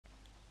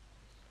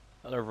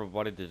Hello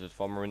everybody, this is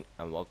Farmerin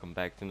and welcome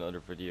back to another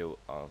video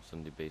of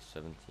Sunday Base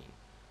 17.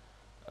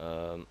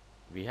 Um,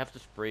 we have to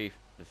spray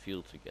the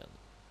fields again.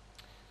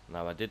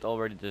 Now I did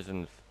already this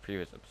in the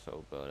previous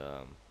episode,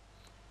 but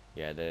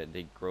yeah,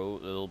 they grow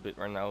a little bit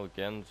right now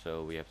again,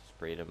 so we have to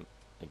spray them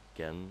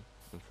again,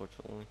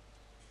 unfortunately.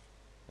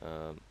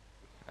 Um,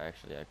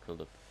 actually I could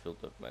have filled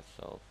up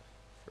myself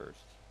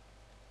first.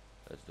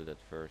 Let's do that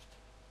first.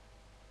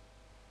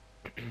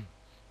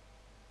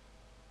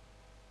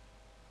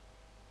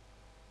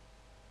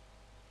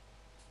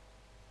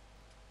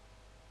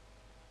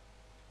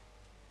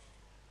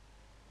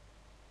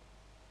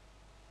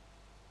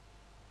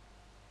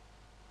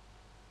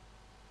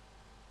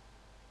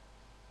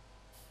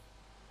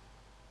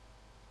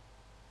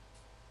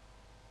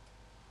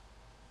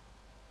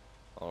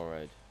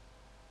 Alright,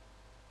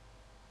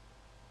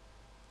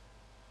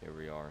 here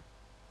we are.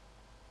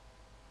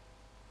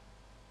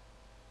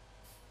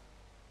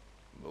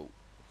 Whoa,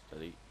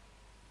 steady.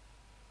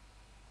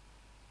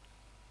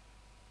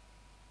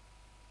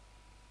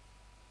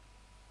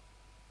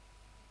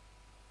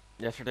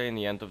 Yesterday, in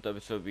the end of the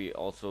episode, we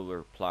also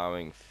were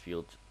plowing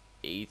field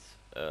 8.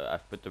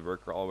 I've put the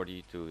worker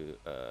already to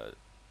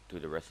do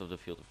the rest of the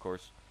field, of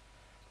course.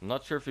 I'm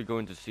not sure if you're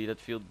going to see that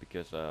field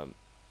because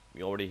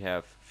we already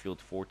have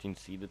field 14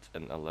 seeded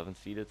and 11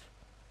 seeded.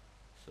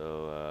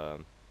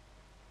 So,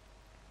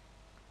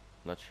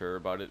 not sure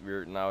about it.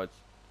 We're now it's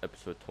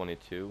episode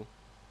 22.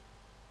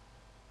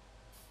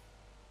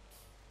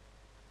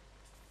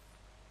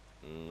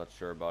 Not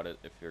sure about it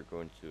if you're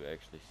going to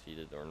actually seed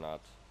it or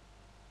not.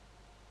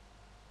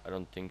 I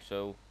don't think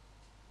so.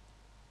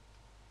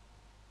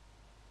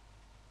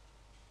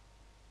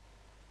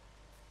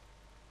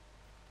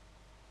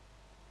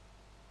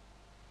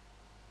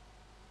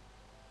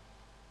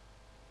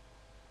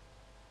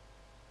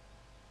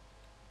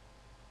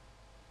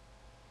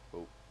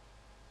 Oh,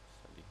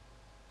 steady.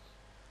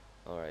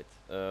 Alright,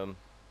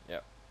 yeah.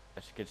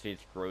 As you can see, it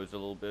grows a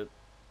little bit.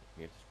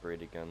 We have to spray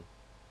it again.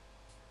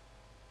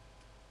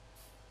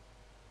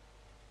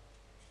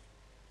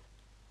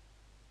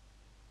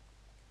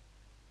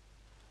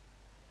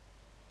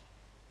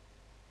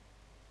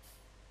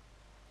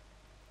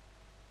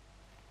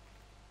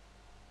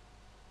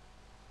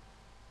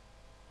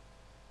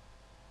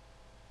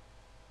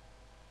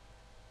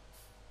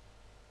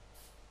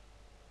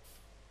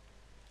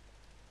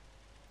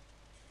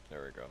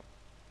 There we go.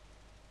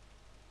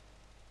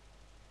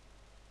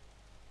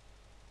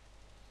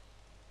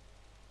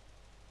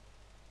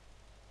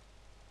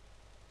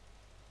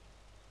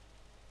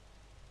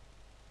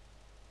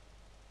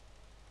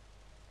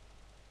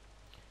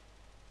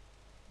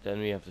 Then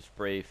we have to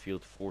spray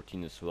field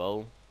 14 as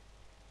well.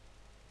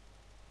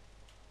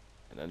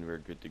 And then we're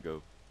good to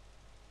go.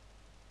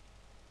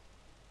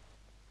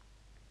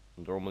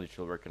 Normally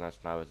she'll recognize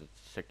now as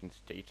its second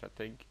stage, I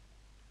think.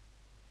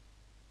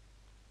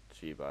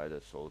 See by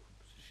the soul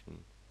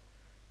composition.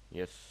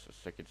 Yes, a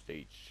second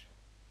stage.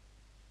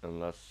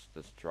 Unless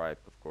the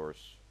stripe, of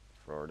course,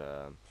 for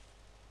the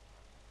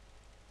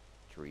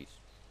trees.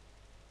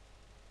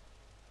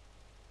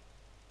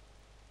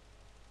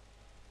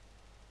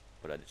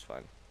 But that is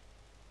fine.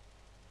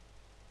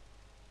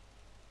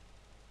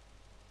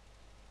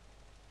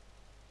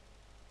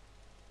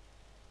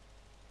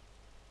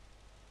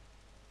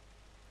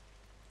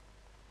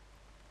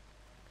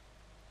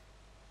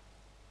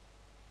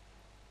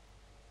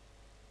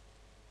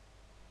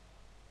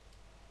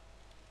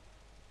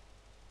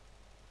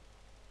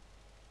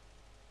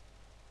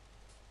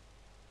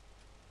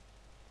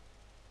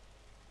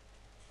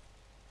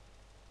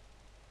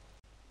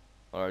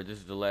 Alright, this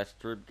is the last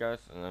trip, guys,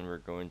 and then we're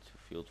going to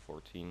field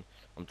 14.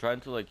 I'm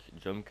trying to like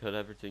jump cut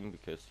everything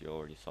because you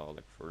already saw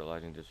like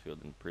fertilizing this field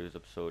in the previous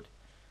episode.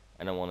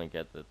 And I want to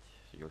get that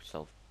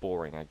yourself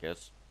boring, I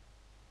guess.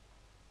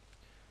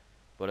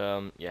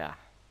 But yeah,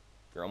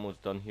 we're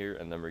almost done here,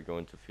 and then we're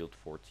going to field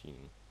 14.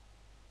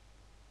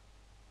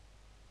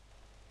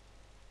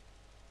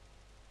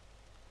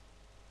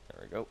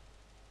 There we go.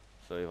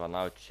 So if I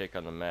now check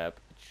on the map,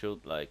 it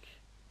should like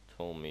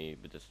tell me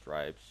with the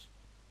stripes.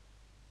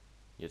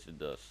 Yes, it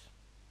does.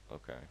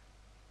 Okay,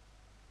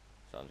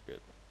 sounds good.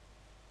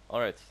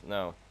 Alright,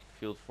 now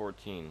field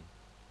 14.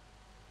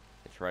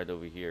 It's right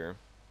over here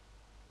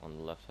on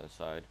the left hand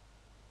side.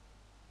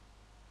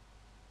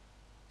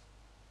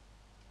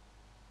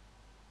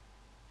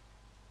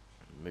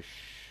 We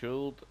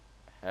should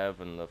have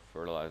enough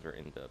fertilizer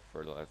in the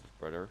fertilizer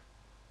spreader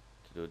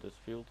to do this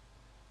field.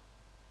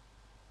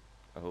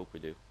 I hope we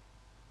do.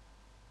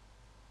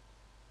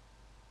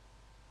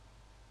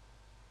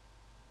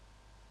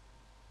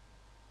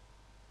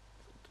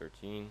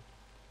 13.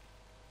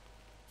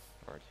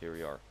 Alright, here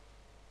we are.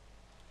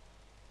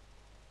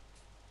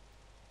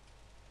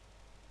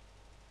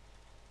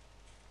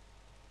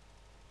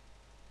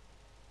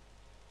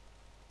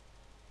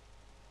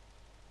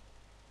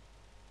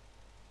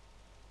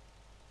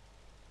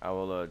 I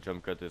will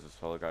jump cut this as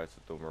well, guys,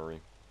 so don't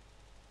worry.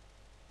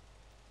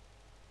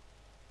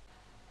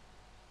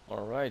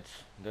 Alright,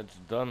 that's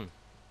done.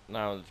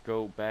 Now let's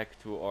go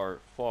back to our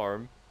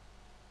farm.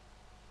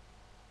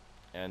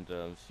 and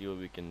see what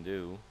we can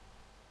do.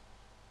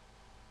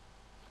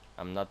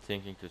 I'm not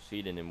thinking to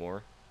seed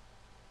anymore.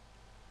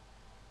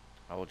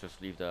 I will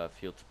just leave the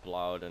fields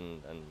plowed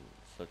and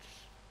such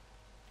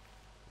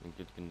in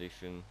good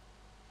condition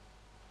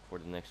for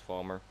the next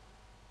farmer.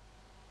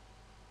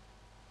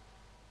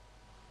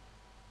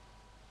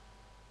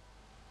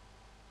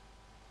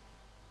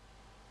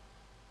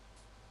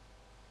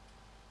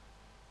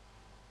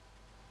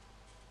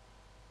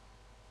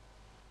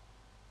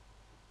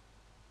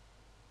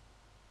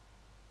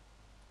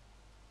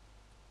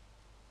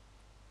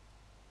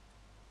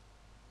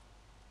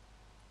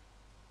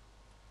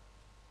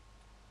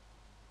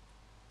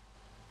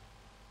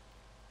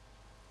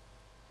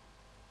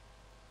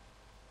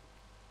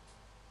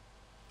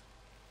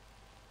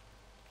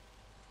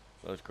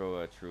 Let's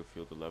go through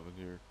field 11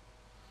 here.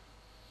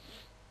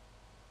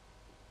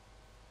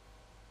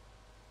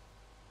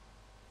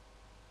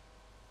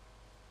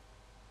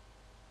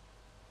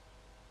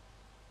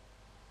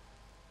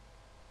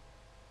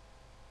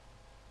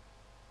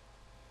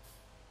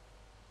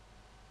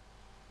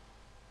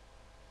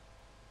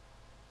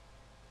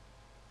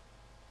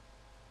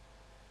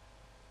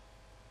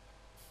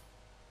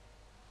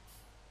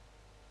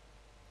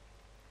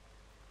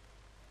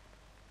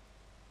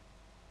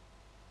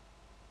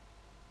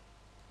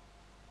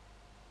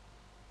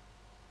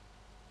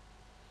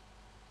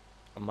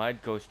 I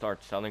might go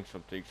start selling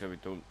some things that we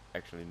don't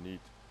actually need.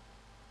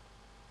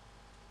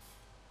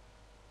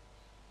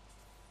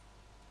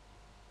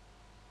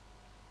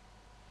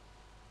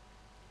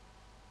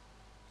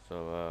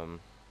 So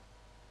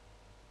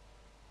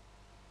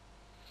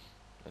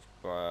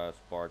let's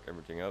spark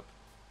everything up.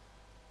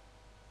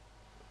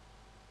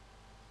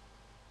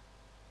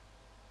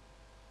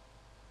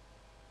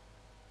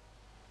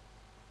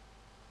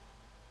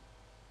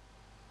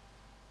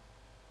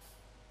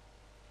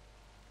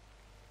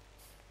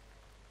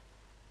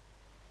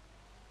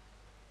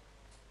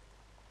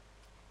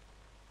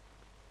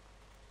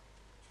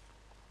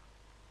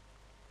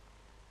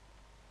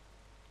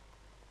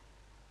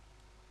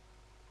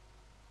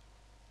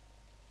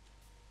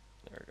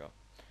 There we go.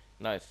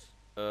 Nice.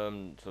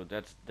 So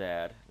that's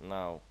that.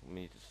 Now we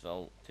need to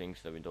sell things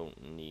that we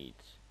don't need.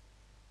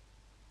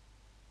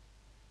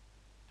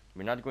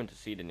 We're not going to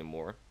seed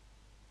anymore.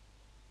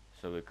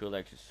 So we could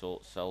actually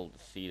sell the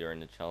seeder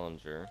and the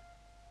challenger.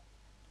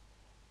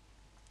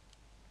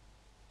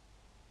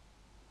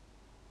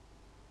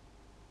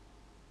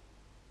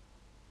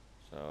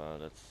 So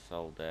let's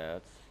sell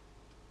that.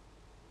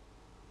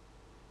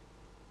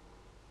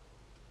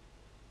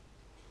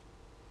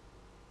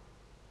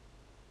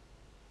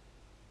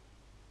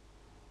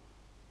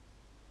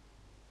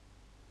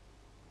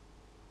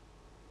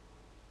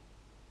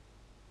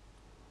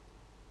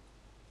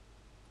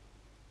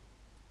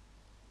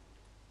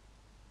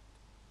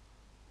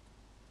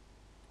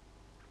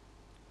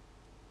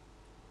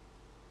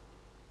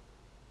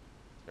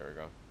 There we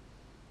go.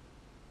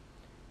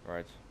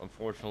 Right.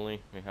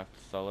 Unfortunately, we have to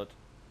sell it.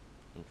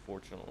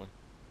 Unfortunately.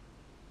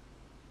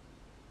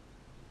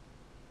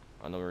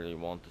 I don't really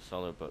want to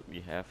sell it, but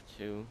we have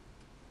to.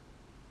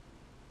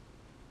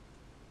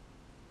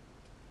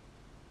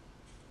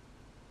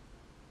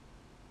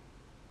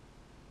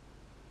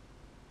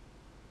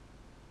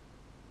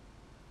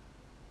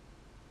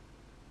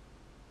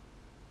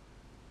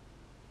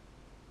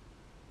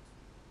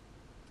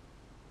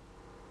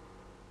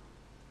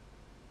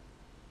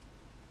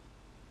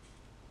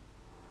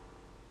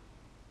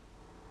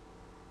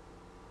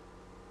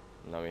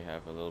 Now we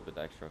have a little bit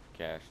extra of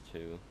cash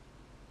too.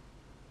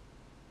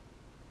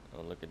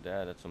 Oh, look at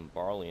that. That's some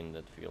barley in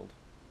that field.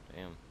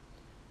 Damn.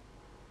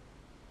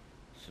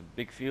 It's a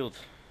big field.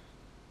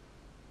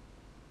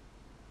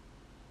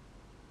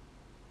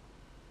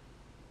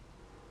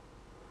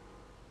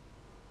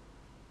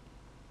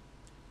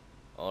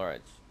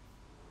 Alright.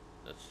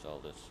 Let's sell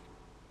this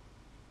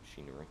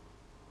machinery.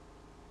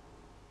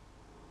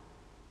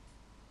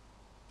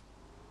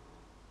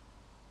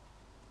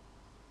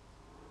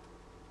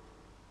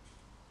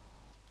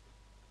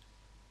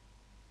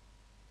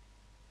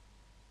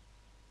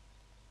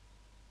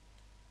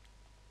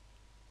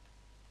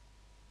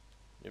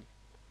 Yep.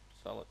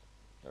 Sell it.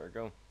 There we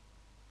go.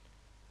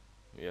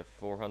 We have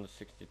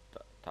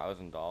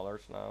 $460,000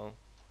 now.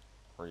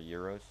 Or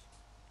euros.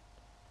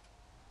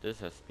 This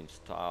has been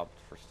stopped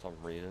for some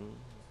reason.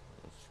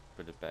 Let's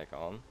put it back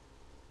on.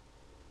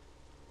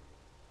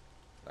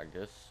 Like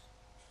this.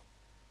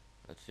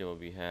 Let's see what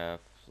we have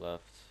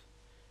left.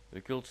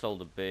 We could sell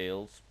the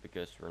bales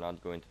because we're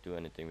not going to do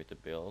anything with the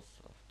bales,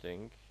 I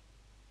think.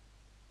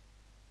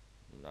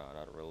 No,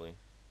 not really.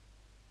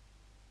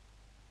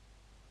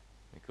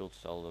 We could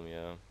sell them,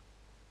 yeah.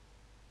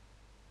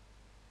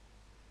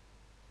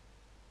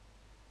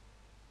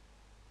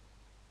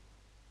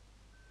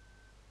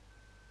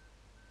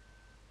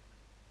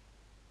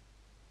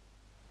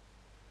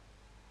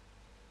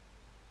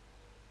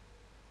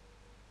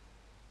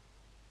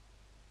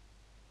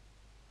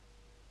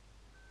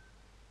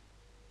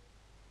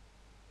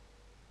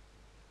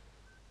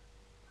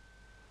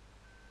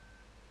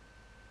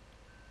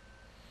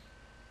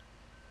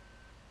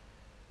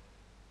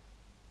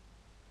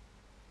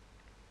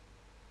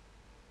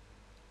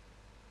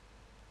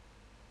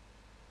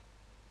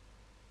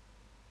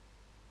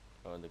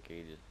 the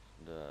gate is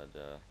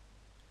the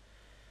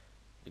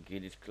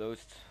gate is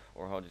closed,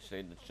 or how to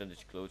say, the shed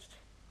is closed.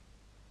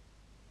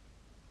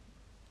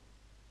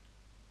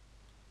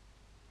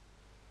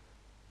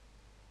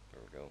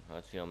 There we go.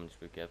 Let's see how much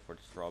we get for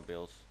the straw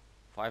bales.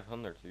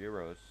 500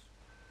 euros.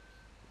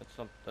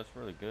 That's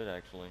really good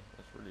actually.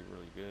 That's really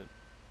good.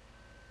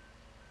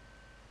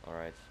 All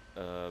right.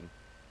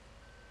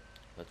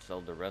 Let's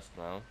sell the rest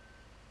now.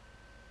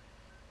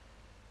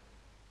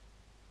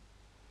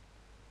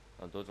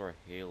 Those are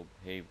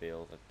hay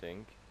bales, I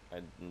think.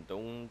 I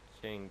don't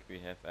think we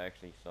have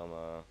actually some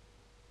of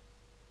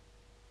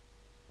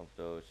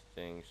those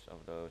things,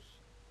 of those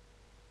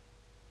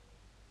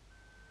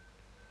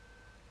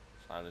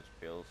silage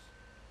bales.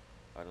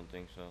 I don't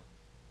think so.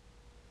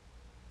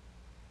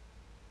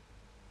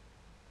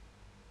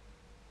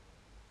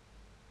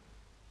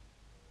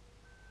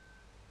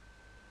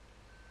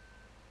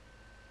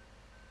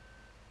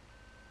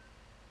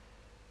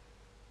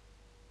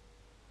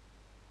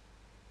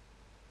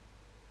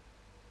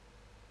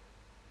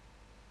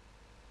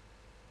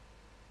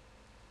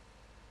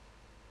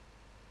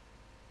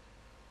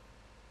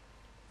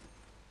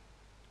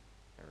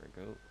 There we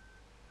go.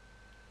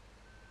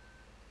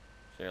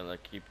 So yeah,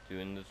 let's keep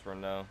doing this for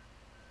now.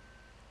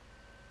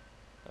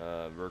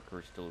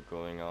 Worker still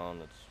going on,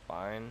 that's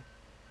fine.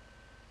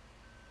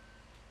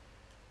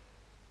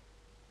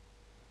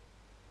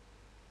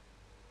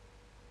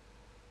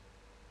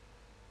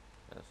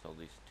 Let's sell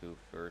these two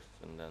first,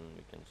 and then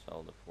we can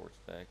sell the 4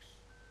 stacks.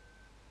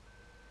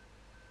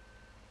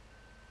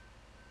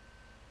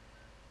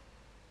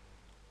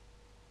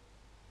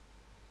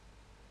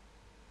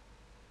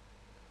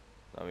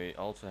 Now we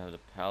also have the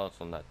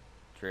pallets on that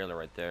trailer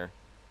right there,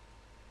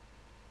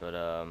 but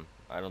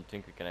I don't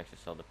think we can actually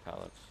sell the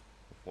pallets,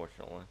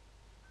 unfortunately.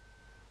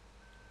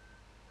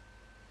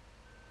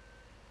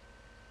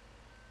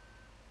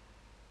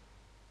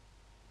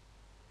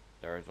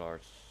 There's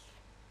ours.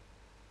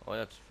 Oh,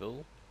 that's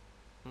full.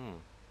 We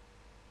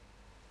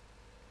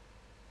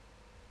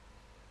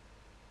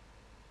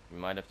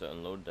might have to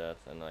unload that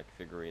and like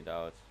figure it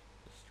out.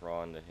 The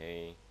straw and the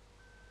hay,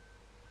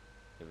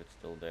 if it's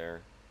still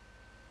there.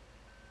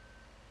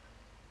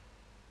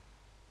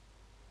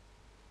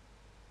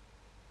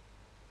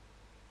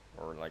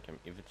 Or like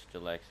if it's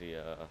still actually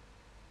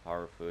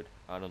power food.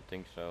 I don't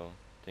think so.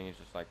 I think it's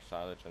just like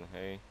silage and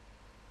hay.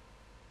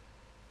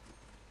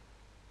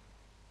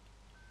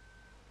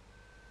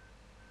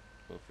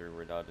 We'll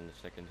figure it out in a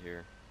second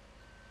here.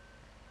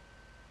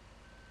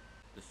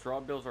 The straw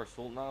bales are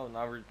sold now.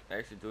 Now we're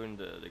actually doing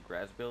the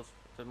grass bales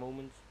at the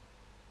moment.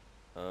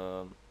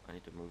 I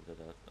need to move that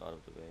out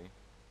of the way.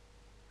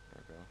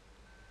 There we go.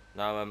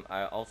 Now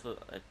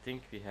I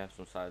think we have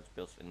some silage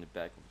bales in the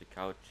back of the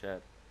couch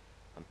shed.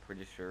 I'm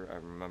pretty sure I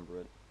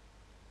remember it.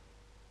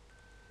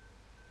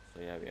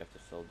 So yeah, we have to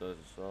sell those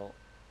as well.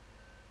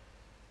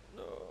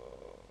 No.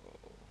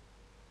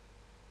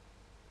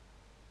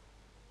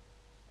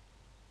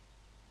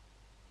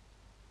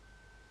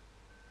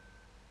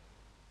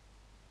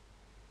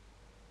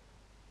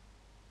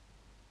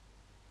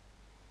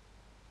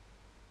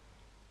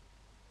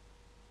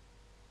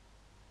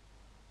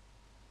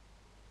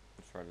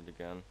 Let's try it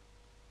again.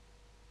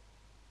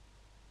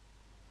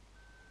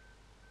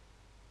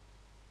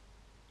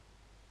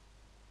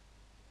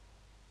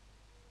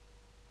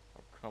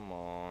 Oh, come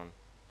on.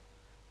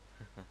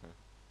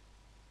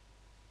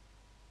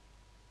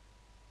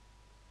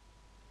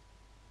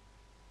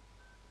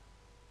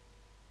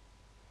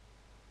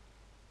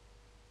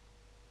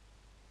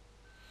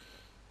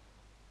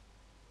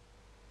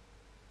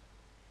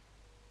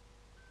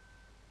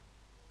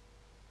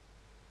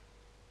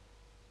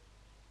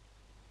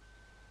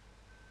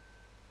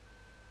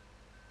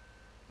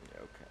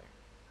 Yeah, okay.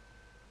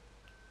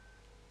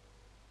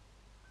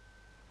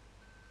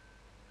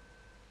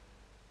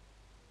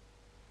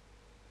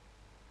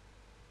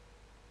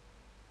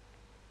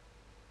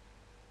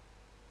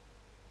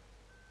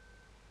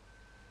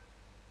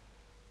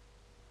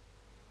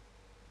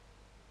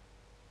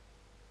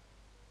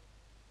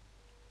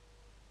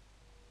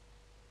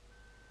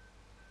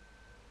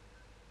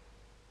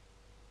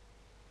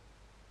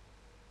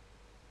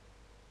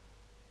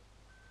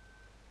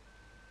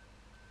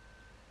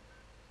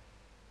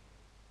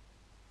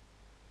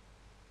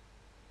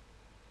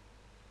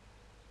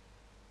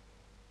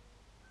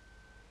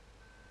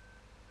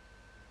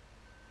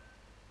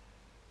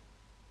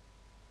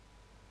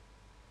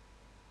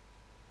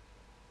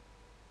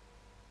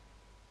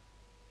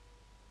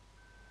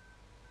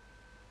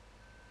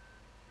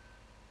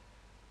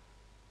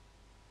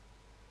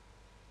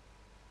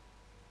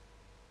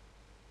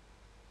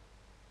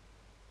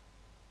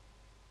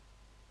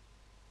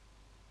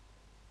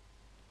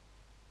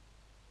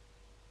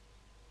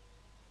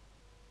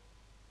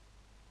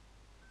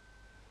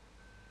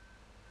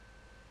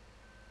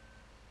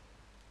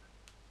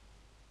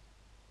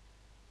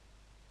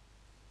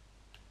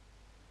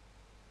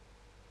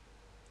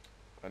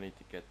 I need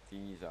to get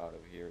these out of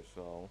here as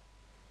well.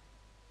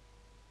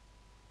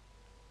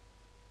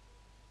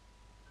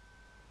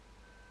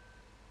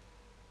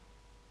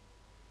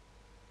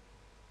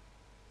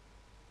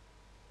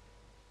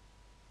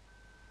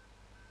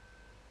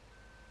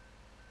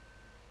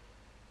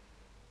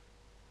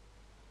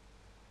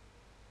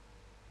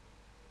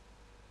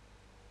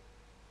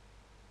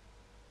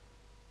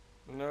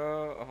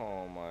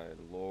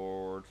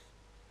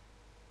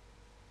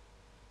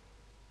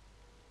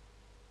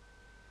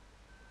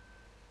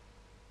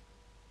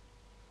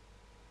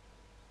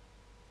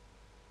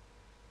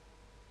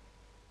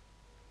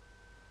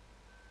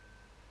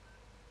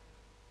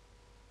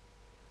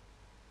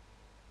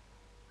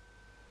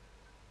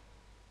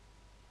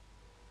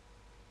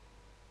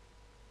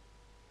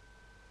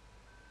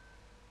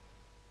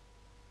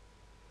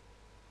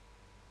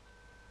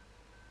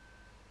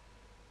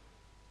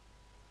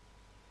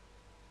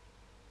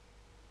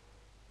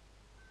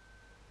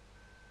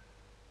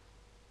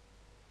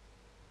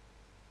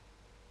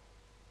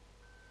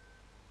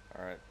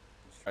 Alright.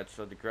 Alright,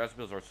 so the grass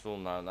bales are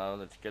sold now. Now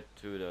let's get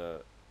to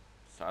the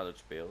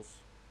silage bales.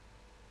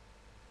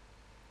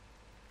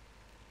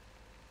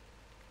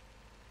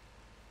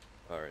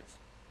 Alright.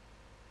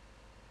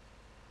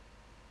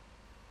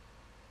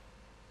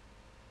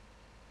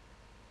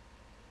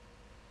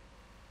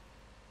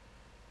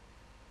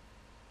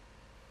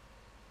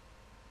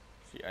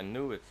 See, I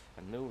knew it.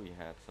 I knew we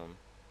had some.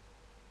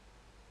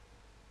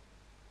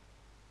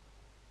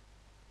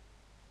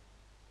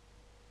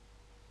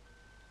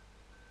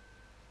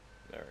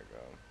 There we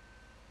go.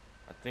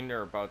 I think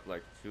they're about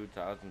like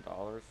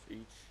 $2,000 each.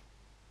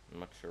 I'm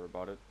not sure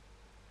about it.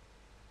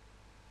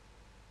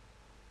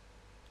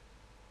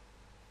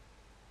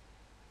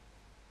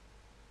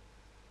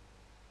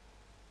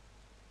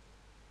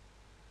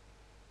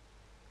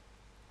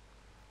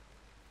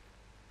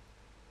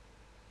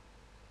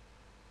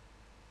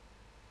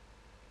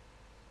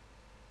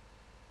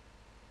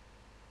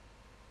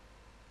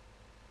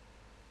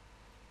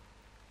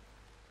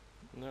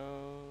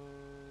 No.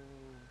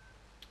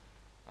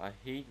 I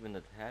hate when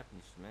that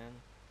happens, man.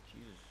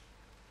 Jesus.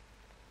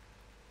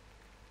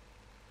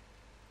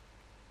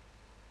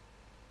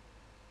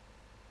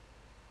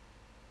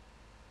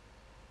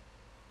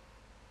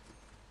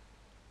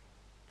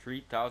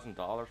 $3,000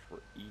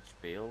 for each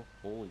bale?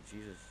 Holy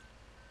Jesus.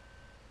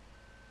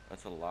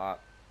 That's a lot.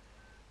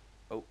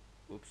 Oh,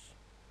 oops.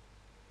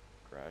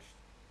 Crashed.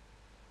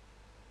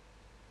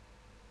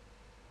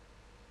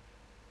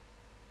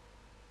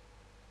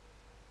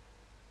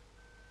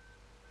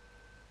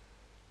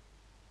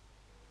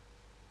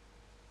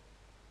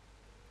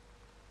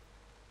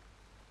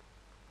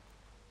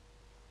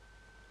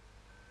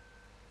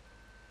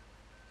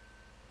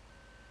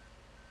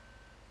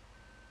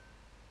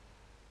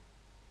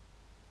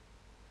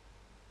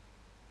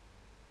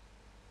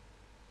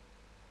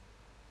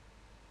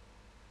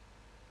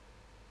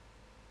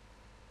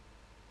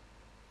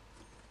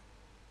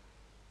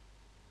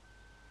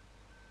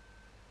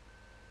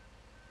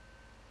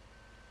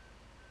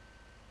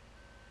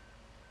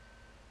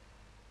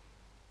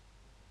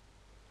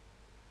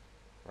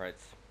 Right.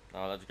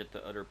 Now let's get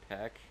the other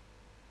pack.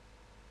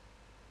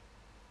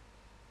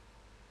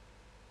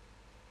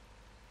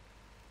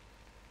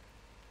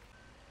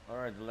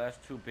 Alright, the last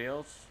two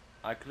bales.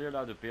 I cleared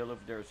out the bale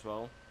over there as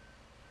well.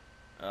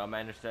 I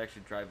managed to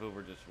actually drive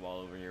over this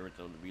wall over here with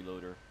the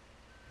reloader.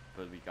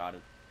 But we got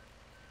it.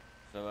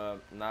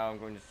 So now I'm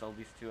going to sell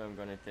these two. I'm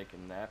going to take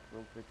a nap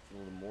real quick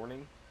till the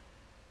morning.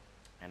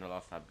 And I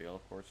lost that bale,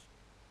 of course.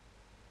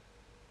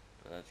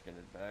 But let's get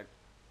it back.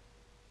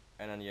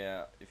 And then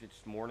yeah, if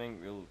it's morning,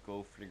 we'll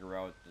go figure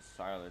out the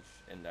silage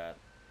in that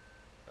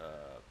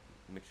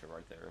mixture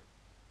right there.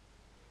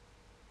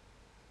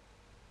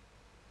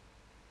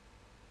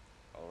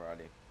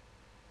 Alrighty.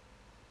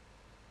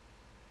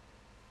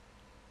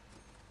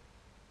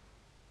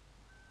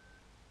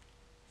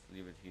 Let's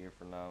leave it here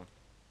for now.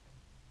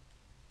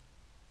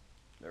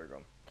 There we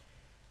go.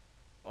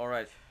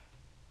 Alright.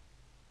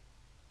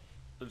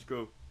 Let's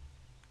go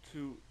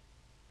to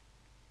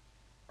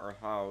our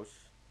house.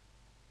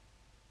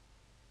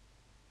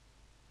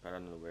 I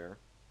don't know where.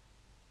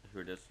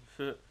 Here it is.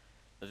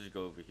 Let's just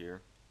go over here.